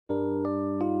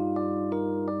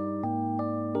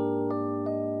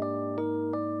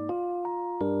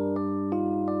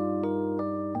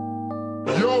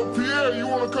Yo, Pierre, you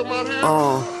wanna come out here?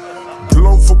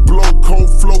 Blow for blow, cold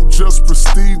flow, just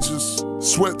prestigious.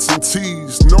 Sweats and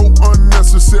tees, no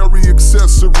unnecessary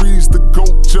accessories. The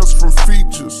GOAT just from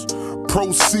features.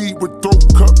 Proceed with throat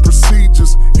cut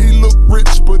procedures. He look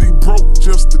rich, but he broke,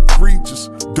 just egregious.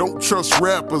 Don't trust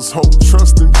rappers, ho,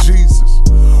 trust in Jesus.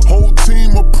 Whole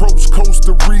team approach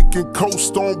Costa Rican,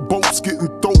 coast on boats, getting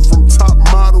throw from top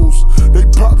models. They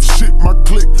pop shit, my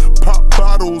clique, pop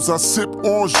bottles. I sip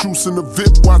orange juice in the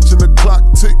VIP, watching the clock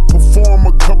tick. Perform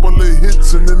a couple of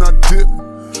hits and then I dip.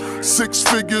 6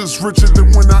 figures richer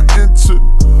than when I entered.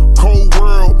 Cold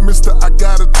world, mister, I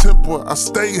got a temper. I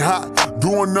stay hot,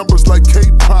 doing numbers like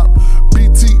K-pop.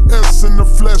 BTS in the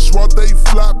flesh while they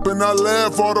flop, and I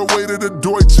laugh all the way to the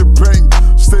Deutsche Bank.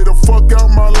 Stay the fuck out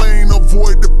my lane,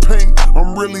 avoid the paint.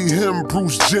 I'm really him,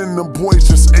 Bruce Jenner, them boys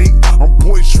just ain't. I'm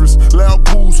boisterous, loud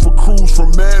boos for crews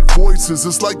from mad voices.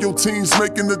 It's like your team's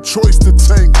making the choice to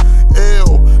tank.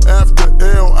 L after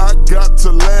L, I got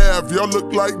to laugh. Y'all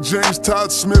look like James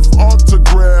Todd Smith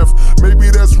autograph. Maybe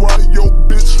that's why your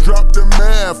bitch dropped the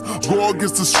math. Go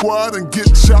against the squad and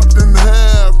get chopped in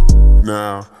half.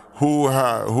 Now, who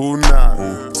hot, who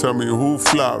not? Tell me who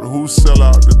flopped, who sell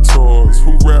out the tours?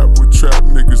 Who rap with trap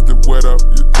niggas that wet up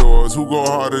your doors? Who go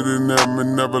harder than them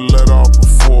and never let off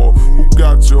before? Who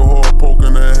got your whore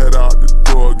poking her head out the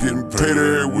door? Getting paid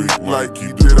every week like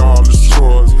he did all his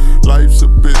chores. Life's a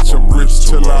bitch, I'm rich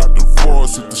till I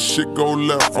divorce. If the shit go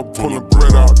left, I'm pulling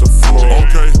bread out the floor.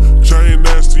 Okay, chain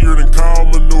nastier than cow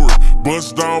manure.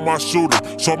 Bust down my shooter,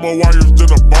 saw more wires than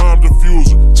a bomb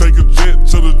diffuser. Take a jet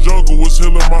to the jungle, it's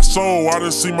healing my soul. I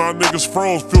done see my niggas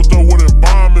froze, filled up with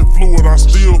embalming fluid. I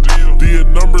still did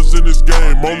numbers in this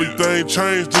game. Only thing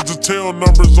changed is the tail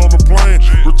numbers on the plane.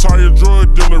 Retired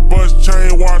drug dealer, bust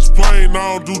chain, watch plane.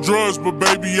 I don't do drugs, but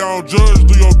baby, I don't judge,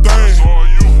 do your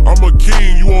thing. I'm a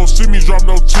king, you won't see me drop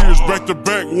no tears. Back to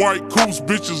back, white coops,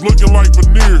 bitches looking like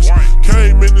veneers.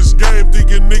 Came in this game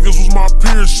thinking niggas was my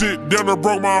peers. Shit down there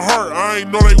broke my heart, I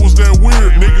ain't know they was that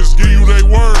weird. Niggas give you they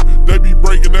word, they be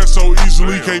breaking that so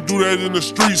easily. Can't do that in the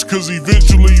streets, cause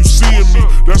eventually you seeing me.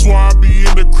 That's why I be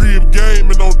in the crib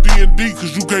game and on D&D,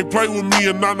 cause you can't play with me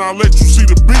and not let you see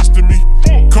the beast in me.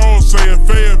 Cole saying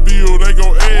Fayetteville, they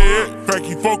go fact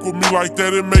he fuck with me like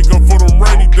that and make up for them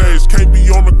rainy days. Can't be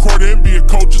on the court and be a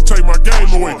coach, just take my game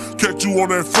away. Catch you on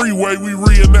that freeway, we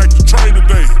reenact the train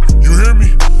today. You hear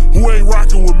me? Who ain't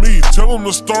rockin' with me? Tell them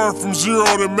to start from zero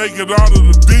to make it out of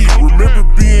the D. Remember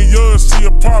being young,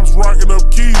 seeing pops rocking up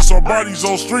keys, saw bodies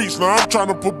on streets. Now I'm trying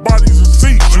to put bodies in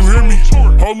seats. You hear me?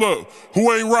 Hold up,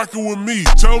 who ain't rockin' with me?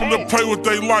 Tell them to play with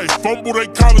their life, fumble their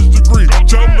college degree.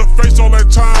 Tell them to face all that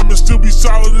time and still be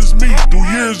solid as me. Do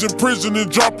years in prison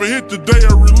and drop a hit the day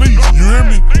of release. You hear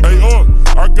me? Hey,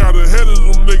 I got ahead of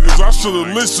them niggas. I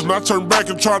should've listened. I turned back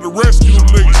and tried to rescue them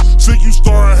niggas. Sick you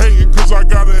started hating cause I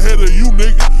got ahead of you,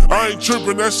 nigga. I ain't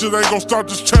tripping, that shit ain't gon' stop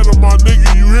this cheddar, my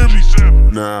nigga. You hear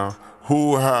me? Now,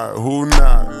 who hot, who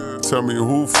not? Tell me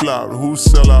who flopped, who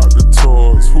sell out the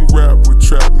tours? Who rap with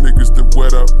trap niggas that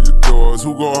wet up your doors?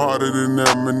 Who go harder than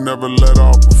them and never let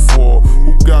off before?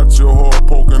 Who got your whore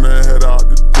poking her head out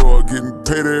the door? Getting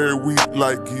paid every week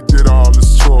like he did all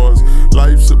his chores.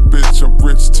 Life's a bitch, I'm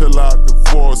rich till I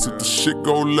divorce. If the shit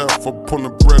go left, I'm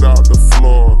pulling bread out the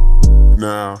floor.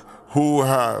 Now, who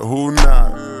hot, who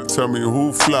not? Tell me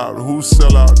who flopped, who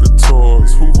sell out the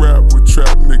tours? Who rap with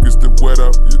trap niggas that wet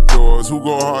up your doors? Who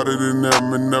go harder than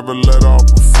them and never let off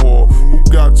before? Who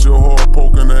got your whore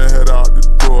poking her head out the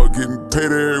door? Getting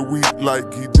paid every week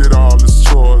like he did all his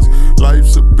chores.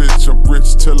 Life's a bitch, I'm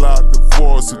rich till I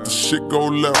divorce. If the shit go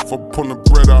left, I'm pulling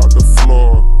bread out the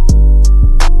floor.